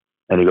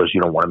 And he goes,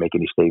 you don't want to make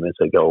any statements?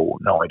 I go,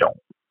 no, I don't.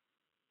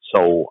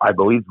 So I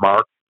believe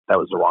Mark, that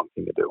was the wrong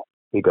thing to do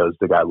because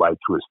the guy lied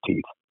through his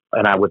teeth.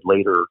 And I would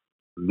later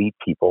meet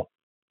people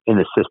in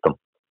the system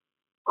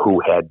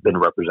who had been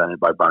represented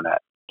by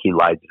Barnett. He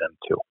lied to them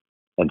too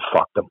and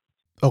fucked them.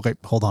 Okay,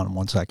 hold on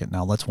 1 second.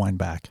 Now let's wind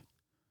back.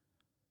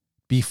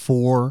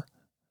 Before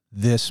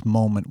this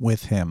moment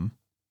with him,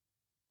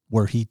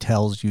 where he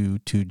tells you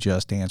to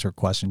just answer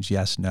questions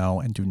yes, no,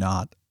 and do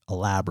not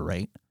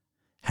elaborate,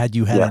 had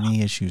you had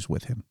any issues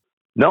with him?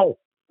 No.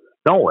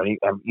 And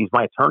he's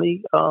my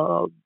attorney,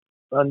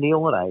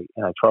 Neil, and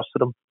I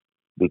trusted him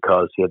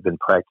because he had been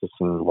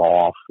practicing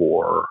law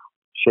for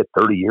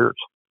 30 years.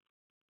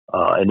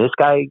 And this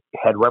guy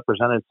had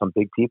represented some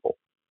big people,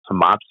 some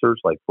mobsters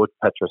like Butch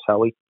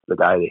Petroselli, the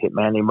guy, the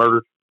hitman they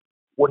murdered.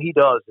 What he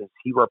does is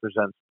he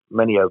represents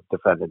many of the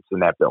defendants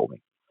in that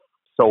building.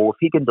 So if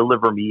he can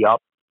deliver me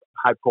up,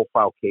 high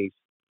profile case,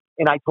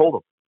 and I told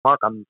him, Mark,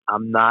 I'm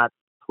not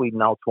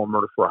pleading out to a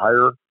murder for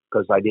hire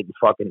because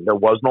there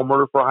was no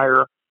murder for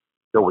hire.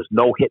 There was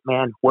no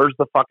hitman. Where's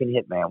the fucking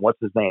hitman? What's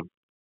his name?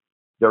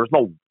 There was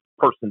no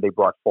person they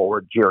brought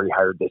forward. Jerry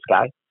hired this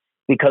guy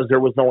because there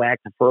was no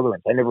act of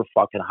furtherance. I never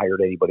fucking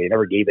hired anybody. I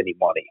never gave any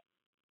money.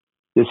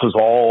 This was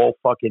all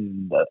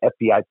fucking the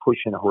FBI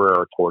pushing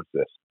Herrera towards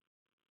this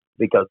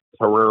because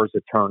Herrera's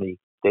attorney,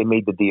 they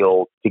made the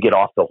deal to get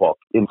off the hook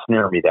and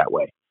snare me that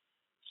way.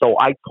 So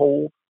I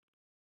told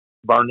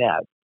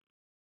Barnett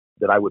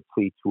that I would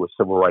plead to a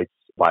civil rights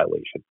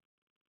violation,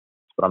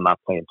 but I'm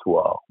not pleading to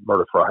a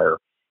murder for hire.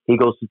 He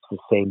goes, it's the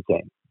same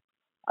thing.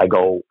 I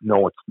go,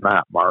 no, it's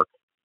not, Mark.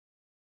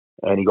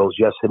 And he goes,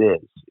 yes, it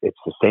is. It's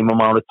the same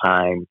amount of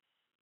time.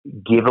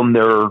 Give them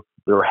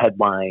their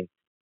headline,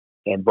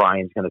 and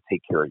Brian's going to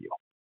take care of you.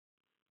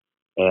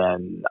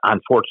 And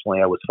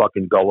unfortunately, I was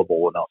fucking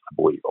gullible enough to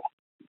believe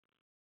him.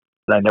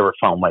 And I never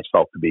found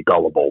myself to be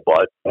gullible,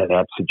 but in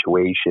that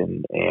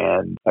situation,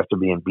 and after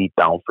being beat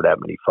down for that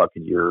many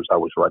fucking years, I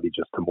was ready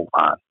just to move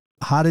on.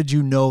 How did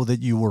you know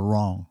that you were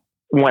wrong?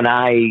 When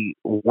I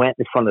went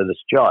in front of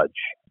this judge,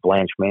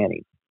 Blanche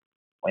Manning,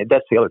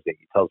 that's the other thing.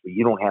 He tells me,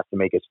 you don't have to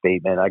make a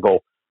statement. I go,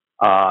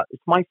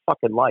 it's my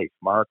fucking life,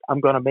 Mark.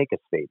 I'm going to make a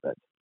statement.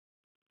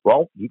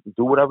 Well, you can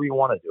do whatever you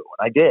want to do.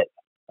 And I did.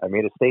 I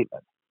made a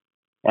statement.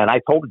 And I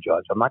told the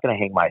judge, I'm not going to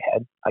hang my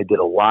head. I did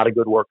a lot of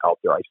good work out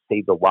there. I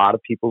saved a lot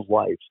of people's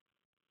lives.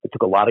 I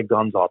took a lot of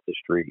guns off the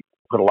street,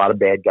 put a lot of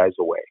bad guys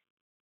away.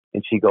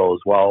 And she goes,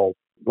 well,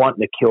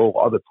 wanting to kill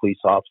other police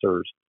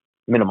officers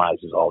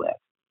minimizes all that.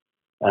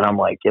 And I'm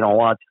like, you know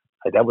what?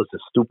 That was the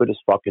stupidest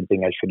fucking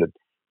thing. I should have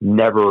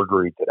never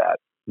agreed to that.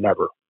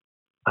 Never.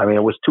 I mean,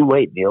 it was too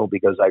late, Neil,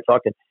 because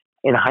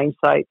in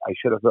hindsight, I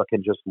should have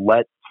fucking just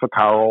let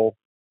Ficarro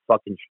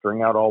fucking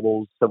string out all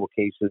those civil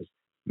cases,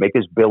 make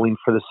his billing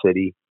for the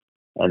city,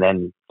 and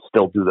then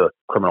still do the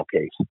criminal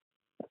case.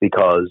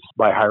 Because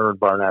by hiring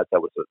Barnett,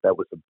 that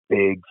was a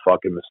big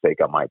fucking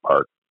mistake on my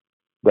part.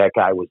 That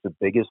guy was the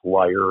biggest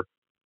liar,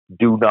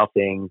 do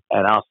nothing,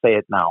 and I'll say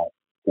it now.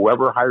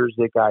 Whoever hires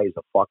that guy is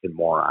a fucking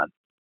moron,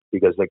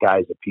 because the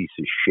guy's a piece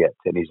of shit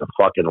and he's a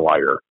fucking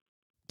liar.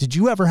 Did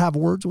you ever have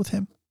words with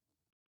him?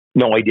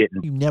 No, I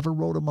didn't. You never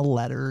wrote him a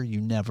letter?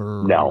 You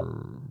never...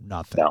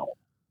 Nothing?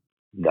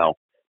 No.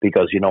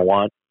 Because you know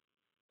what?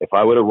 If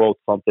I would have wrote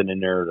something in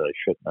there that I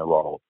shouldn't have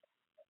wrote,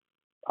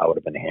 I would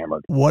have been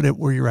hammered. What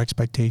were your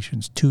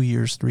expectations? 2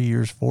 years, 3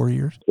 years, 4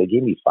 years? If they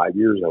gave me 5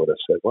 years, I would have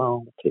said,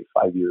 well, okay,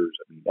 5 years.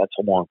 I mean, that's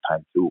a long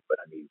time too, but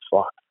I mean,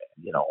 fuck,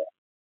 man, you know.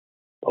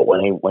 But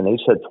when they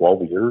said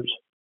 12 years,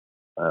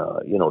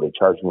 they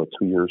charged me with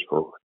 2 years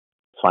for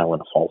filing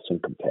a false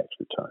income tax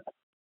return.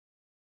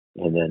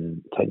 And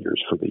then 10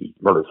 years for the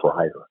murder for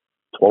hire.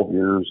 12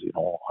 years,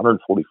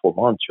 144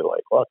 months, you're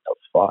like, what the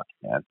fuck,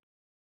 man?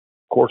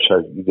 Of course,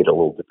 you get a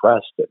little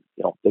depressed and,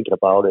 thinking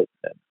about it.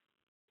 And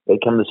they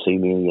come to see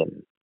me,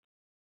 and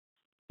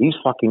these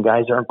fucking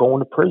guys aren't going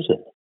to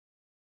prison.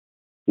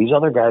 These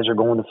other guys are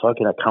going to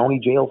fucking a county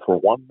jail for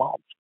 1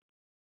 month.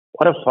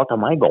 Why the fuck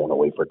am I going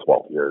away for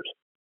 12 years?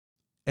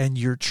 And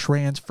you're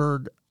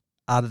transferred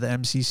out of the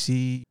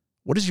MCC.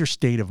 What is your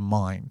state of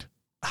mind?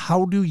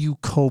 How do you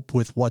cope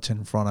with what's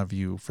in front of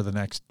you for the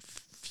next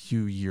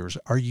few years?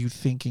 Are you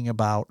thinking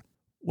about,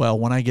 well,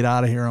 when I get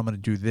out of here, I'm going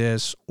to do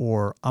this,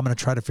 or I'm going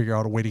to try to figure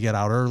out a way to get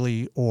out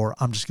early, or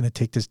I'm just going to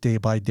take this day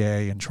by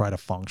day and try to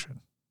function?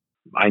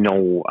 I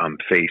know I'm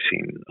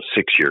facing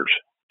 6 years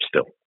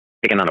still.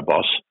 Taking on a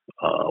bus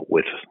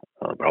with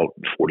about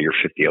 40 or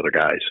 50 other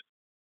guys.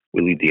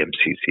 We leave the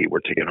MCC. We're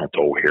taken out to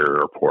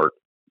O'Hare Airport,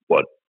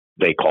 what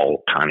they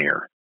call Con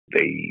Air.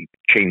 They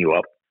chain you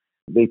up.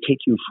 They take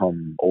you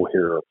from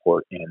O'Hare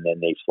Airport, and then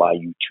they fly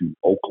you to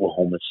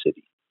Oklahoma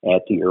City.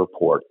 At the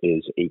airport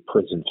is a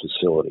prison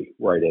facility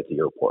right at the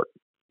airport.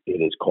 It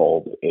is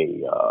called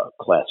a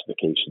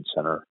classification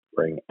center.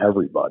 Bring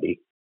everybody,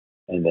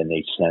 and then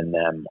they send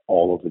them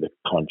all over the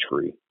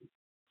country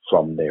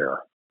from there.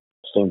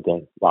 Same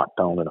thing, locked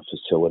down in a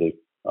facility,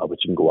 but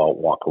you can go out,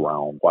 walk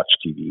around, watch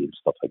TV and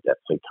stuff like that,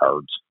 play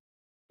cards.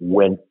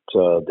 Went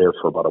there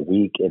for about a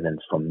week, and then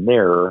from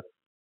there,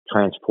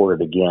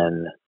 transported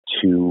again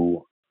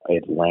to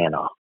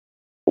Atlanta,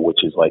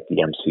 which is like the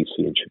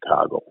MCC in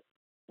Chicago,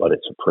 but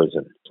it's a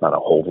prison. It's not a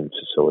holding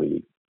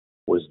facility.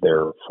 Was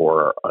there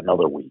for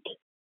another week.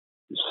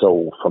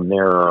 So from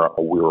there,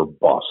 we were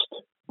bused.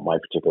 My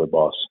particular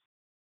bus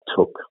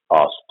took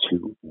us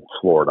to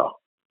Florida,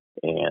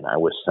 and I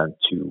was sent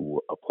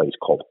to a place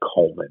called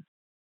Coleman,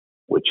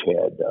 which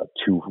had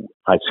 2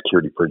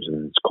 high-security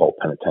prisons called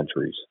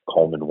penitentiaries,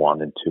 Coleman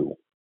 1 and 2.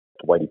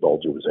 Whitey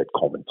Bulger was at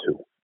Coleman 2.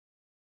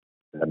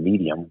 And a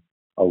medium,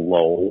 a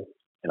low,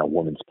 and a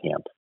women's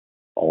camp,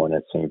 all in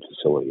that same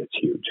facility. It's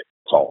huge.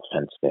 It's all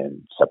fenced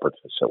in, separate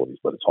facilities,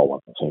 but it's all in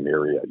the same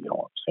area, you know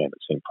what I'm saying,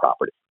 the same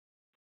property.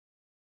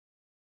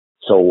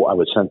 So I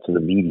was sent to the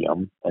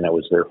medium, and I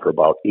was there for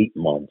about 8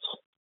 months,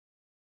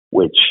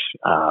 which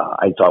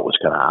I thought was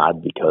kind of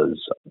odd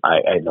because I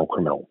had no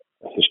criminal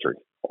history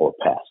or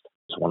past.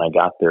 So when I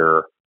got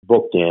there,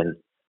 booked in,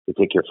 they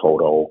take your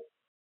photo.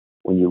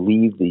 When you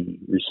leave the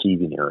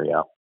receiving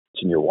area,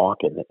 and you're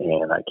walking,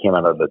 and I came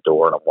out of the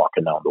door, and I'm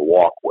walking down the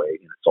walkway,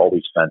 and it's all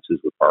these fences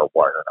with barbed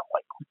wire, and I'm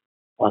like,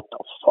 what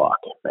the fuck,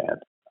 man?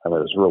 I mean,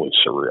 it was really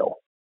surreal.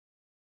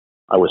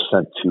 I was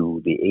sent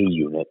to the A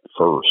unit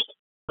first.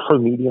 For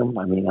medium,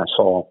 I mean, I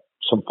saw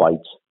some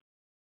fights.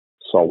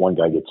 Saw one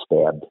guy get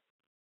stabbed.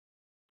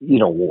 You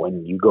know,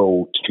 when you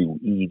go to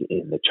eat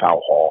in the chow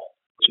hall,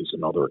 which is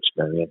another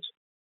experience,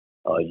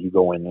 you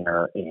go in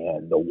there,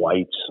 and the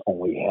whites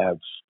only have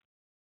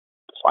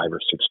 5 or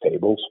 6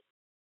 tables.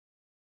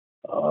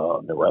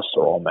 The rest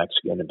are all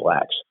Mexican and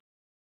blacks.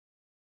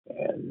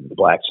 And the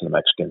blacks and the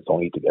Mexicans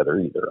don't eat together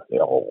either. They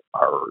all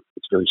are,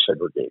 it's very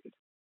segregated.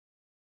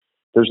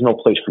 There's no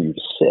place for you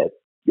to sit.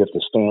 You have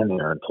to stand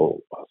there until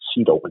a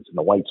seat opens in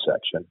the white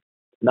section.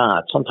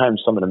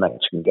 Sometimes some of the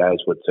Mexican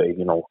guys would say,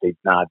 they'd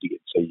nod to you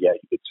and say, yeah,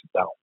 you could sit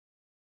down.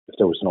 If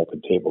there was an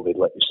open table, they'd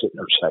let you sit in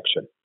their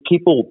section.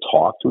 People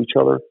talk to each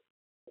other,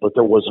 but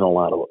there wasn't a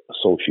lot of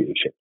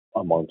association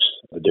amongst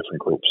the different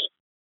groups.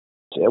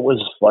 It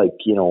was like,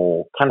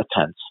 kind of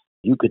tense.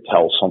 You could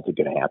tell something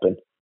could happen.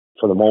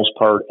 For the most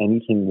part,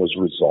 anything was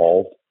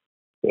resolved.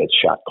 They had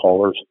shot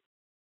callers.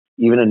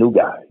 Even a new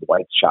guy, the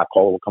white shot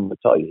caller will come and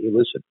tell you, hey,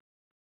 listen,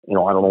 I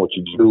don't know what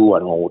you do. I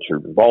don't know what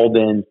you're involved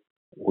in.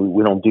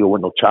 We don't deal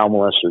with no child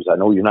molesters. I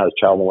know you're not a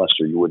child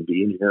molester. You wouldn't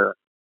be in here.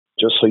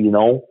 Just so you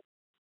know,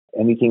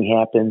 anything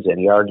happens,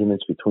 any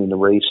arguments between the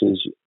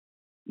races,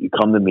 you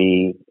come to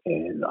me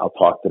and I'll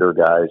talk to their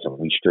guys and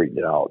we straighten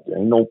it out. There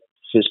ain't no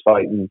fist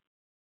fighting.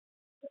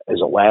 As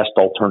a last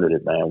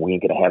alternative, man, we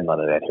ain't gonna have none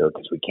of that here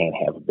because we can't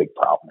have a big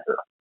problem here.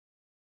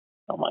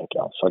 I'm like,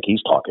 oh, fuck,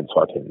 he's talking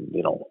fucking,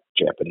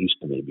 Japanese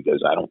to me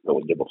because I don't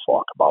really give a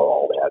fuck about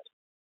all that.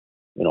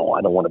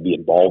 I don't want to be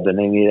involved in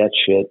any of that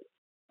shit.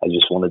 I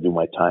just want to do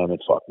my time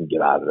and fucking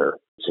get out of there.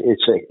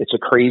 It's a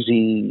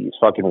crazy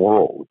fucking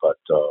world, but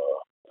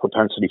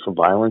propensity for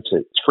violence,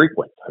 it's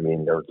frequent. I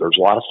mean, there's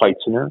a lot of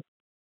fights in there.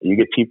 You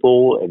get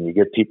people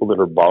that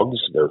are bugs.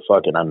 They're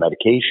fucking on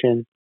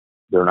medication.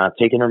 They're not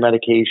taking their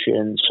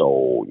medication.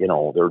 So,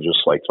 they're just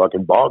like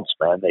fucking bugs,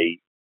 man.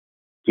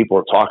 People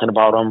are talking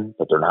about them,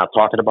 but they're not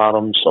talking about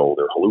them. So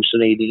they're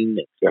hallucinating.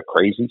 It's a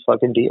crazy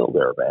fucking deal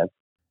there, man.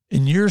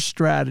 And your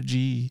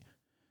strategy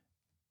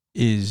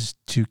is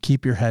to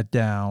keep your head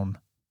down.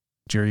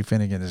 Jerry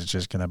Finnegan is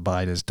just going to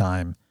bide his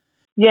time.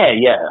 Yeah.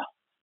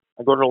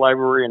 I go to the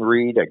library and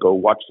read. I go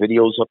watch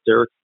videos up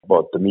there,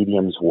 but the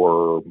mediums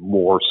were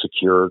more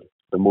secured.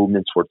 The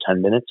movements were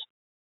 10 minutes.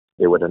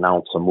 They would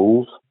announce a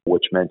move,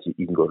 which meant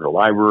you can go to the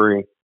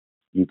library.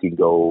 You can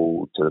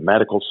go to the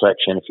medical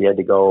section if you had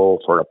to go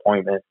for an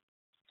appointment.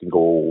 You can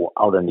go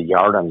out in the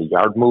yard on the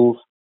yard move,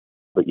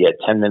 but you had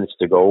 10 minutes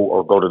to go,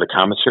 or go to the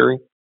commissary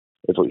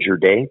if it was your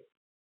day,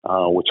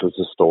 which was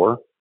the store.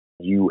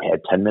 You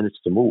had 10 minutes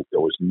to move.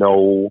 There was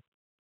no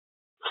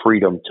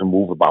freedom to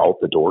move about.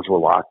 The doors were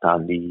locked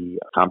on the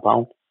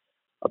compound.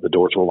 The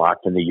doors were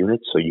locked in the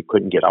units, so you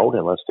couldn't get out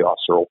unless the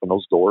officer opened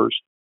those doors.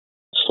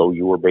 So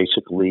you were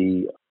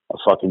basically a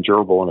fucking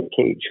gerbil in a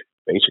cage,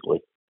 basically.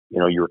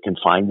 You were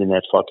confined in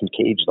that fucking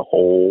cage the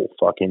whole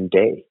fucking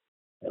day,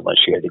 unless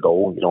you had to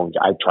go.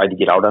 I tried to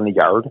get out on the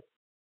yard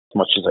as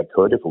much as I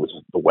could if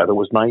the weather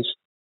was nice.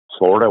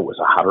 Florida was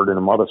hotter than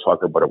a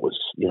motherfucker, but it was,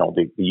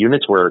 the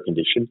units were air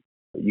conditioned.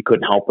 You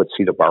couldn't help but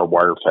see the barbed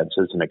wire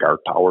fences and the guard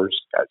towers,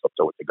 guys up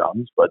there with the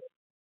guns. But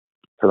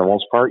for the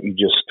most part, you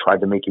just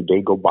tried to make your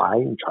day go by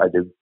and tried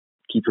to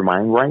keep your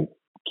mind right,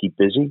 keep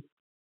busy,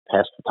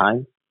 pass the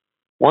time.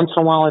 Once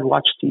in a while, I'd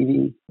watch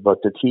TV, but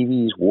the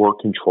TVs were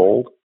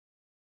controlled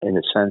in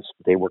the sense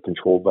that they were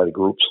controlled by the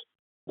groups.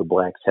 The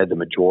blacks had the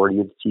majority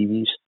of the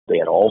TVs. They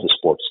had all the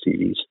sports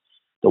TVs.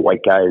 The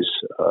white guys,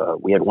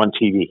 we had one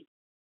TV.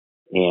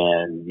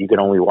 And you could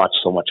only watch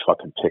so much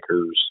fucking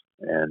Pickers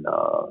and,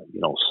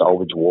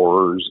 Salvage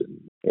Wars.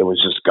 And it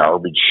was just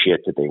garbage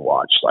shit that they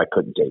watched. I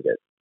couldn't take it.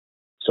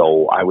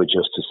 So I would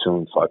just as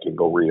soon fucking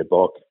go read a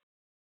book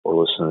or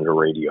listen to the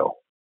radio.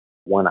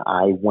 When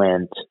I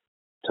went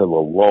to the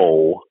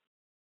Low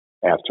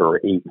after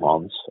 8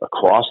 months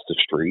across the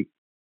street,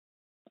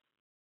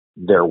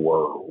 there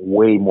were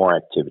way more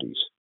activities.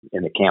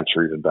 And the camps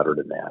were even better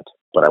than that.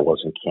 But I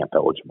wasn't camp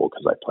eligible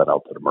because I pled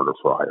out to the murder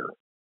for hire.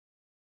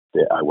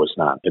 I was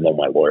not. And then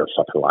my lawyer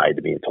fucking lied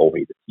to me and told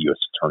me that the U.S.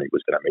 attorney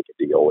was going to make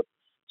a deal and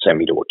send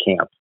me to a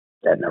camp.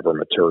 That never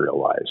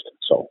materialized.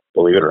 So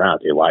believe it or not,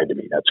 they lied to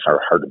me. That's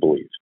hard to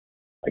believe.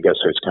 I guess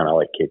it's kind of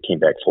like it came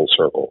back full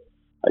circle.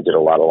 I did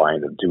a lot of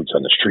lying to dudes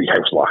on the street I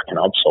was locking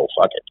up, so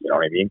fuck it. You know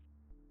what I mean?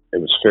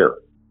 It was fair.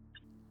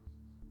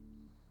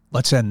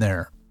 Let's end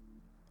there.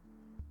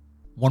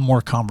 One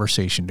more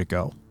conversation to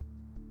go.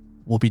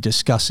 We'll be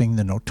discussing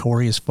the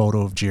notorious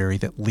photo of Jerry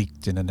that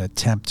leaked in an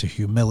attempt to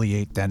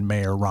humiliate then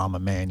Mayor Rahm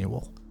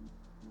Emanuel.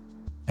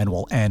 And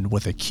we'll end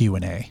with a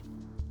Q&A.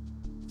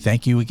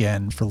 Thank you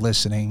again for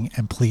listening,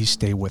 and please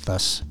stay with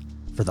us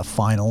for the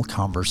final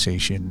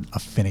conversation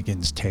of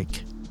Finnegan's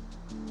Take.